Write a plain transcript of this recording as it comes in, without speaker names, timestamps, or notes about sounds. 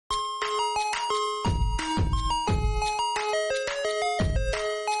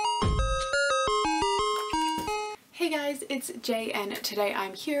it's Jay and today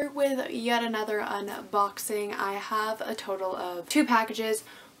I'm here with yet another unboxing. I have a total of 2 packages,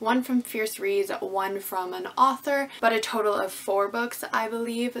 one from Fierce Reads, one from an author, but a total of 4 books I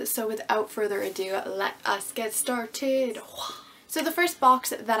believe. So without further ado, let us get started. So the first box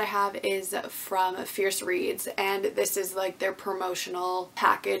that I have is from Fierce Reads, and this is like their promotional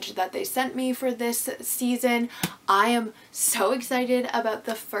package that they sent me for this season. I am so excited about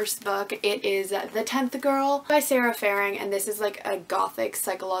the first book. It is The 10th Girl by Sarah Ferring, and this is like a gothic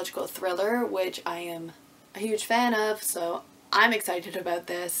psychological thriller, which I am a huge fan of, so I'm excited about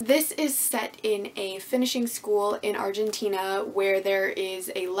this. This is set in a finishing school in Argentina where there is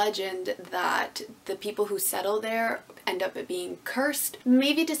a legend that the people who settle there end up being cursed.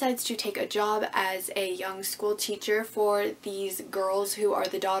 Maeve decides to take a job as a young school teacher for these girls who are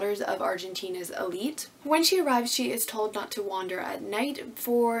the daughters of Argentina's elite. When she arrives, she is told not to wander at night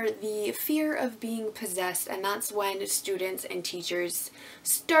for the fear of being possessed, and that's when students and teachers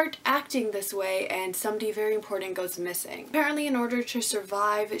start acting this way and somebody very important goes missing. Apparently, in order to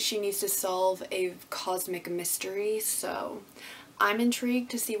survive, she needs to solve a cosmic mystery, so I'm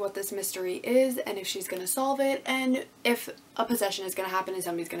intrigued to see what this mystery is and if she's gonna solve it and if a possession is gonna happen and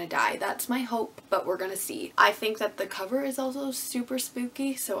somebody's gonna die. That's my hope, but we're gonna see. I think that the cover is also super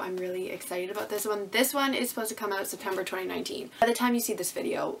spooky, so I'm really excited about this one. This one is supposed to come out September 2019. By the time you see this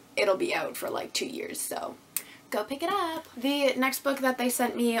video, it'll be out for like 2 years, so go pick it up. The next book that they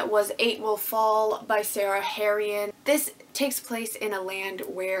sent me was 8 Will Fall by Sarah Harrion. This takes place in a land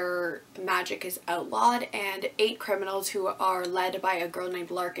where magic is outlawed, and 8 criminals who are led by a girl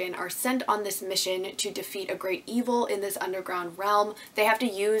named Larkin are sent on this mission to defeat a great evil in this underground realm. They have to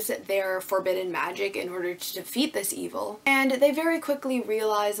use their forbidden magic in order to defeat this evil, and they very quickly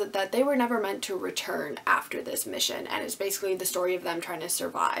realize that they were never meant to return after this mission, and it's basically the story of them trying to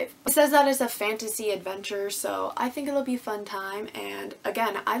survive. It says that it's a fantasy adventure, so I think it'll be a fun time, and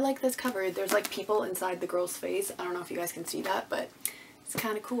again, I like this cover. There's like people inside the girl's face. I don't know if you guys can see that, but it's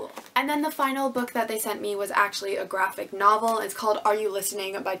kind of cool. And then the final book that they sent me was actually a graphic novel. It's called Are You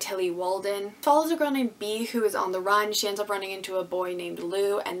Listening by Tilly Walden. It follows a girl named Bee who is on the run. She ends up running into a boy named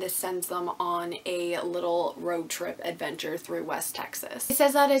Lou, and this sends them on a little road trip adventure through West Texas. It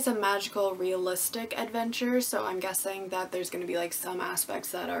says that it's a magical, realistic adventure, so I'm guessing that there's going to be like some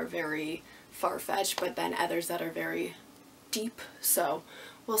aspects that are very far-fetched, but then others that are very deep, so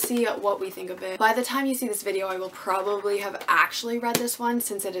we'll see what we think of it. By the time you see this video, I will probably have actually read this one.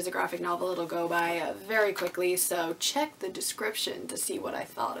 Since it is a graphic novel, it'll go by very quickly, so check the description to see what I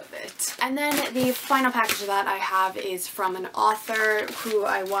thought of it. And then the final package that I have is from an author who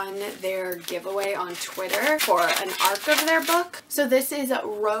I won their giveaway on Twitter for an arc of their book. So this is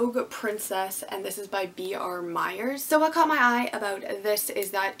Rogue Princess, and this is by B.R. Myers. So what caught my eye about this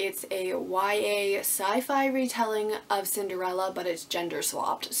is that it's a YA sci-fi retelling of Cinderella, but it's gender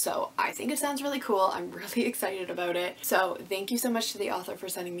swapped. So I think it sounds really cool. I'm really excited about it. So thank you so much to the author for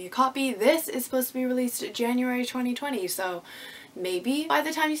sending me a copy. This is supposed to be released January 2020, so maybe by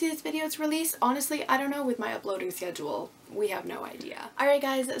the time you see this video it's released. Honestly, I don't know with my uploading schedule. We have no idea. Alright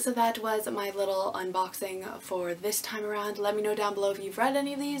guys, so that was my little unboxing for this time around. Let me know down below if you've read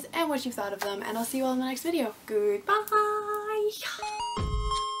any of these and what you thought of them, and I'll see you all in the next video. Goodbye!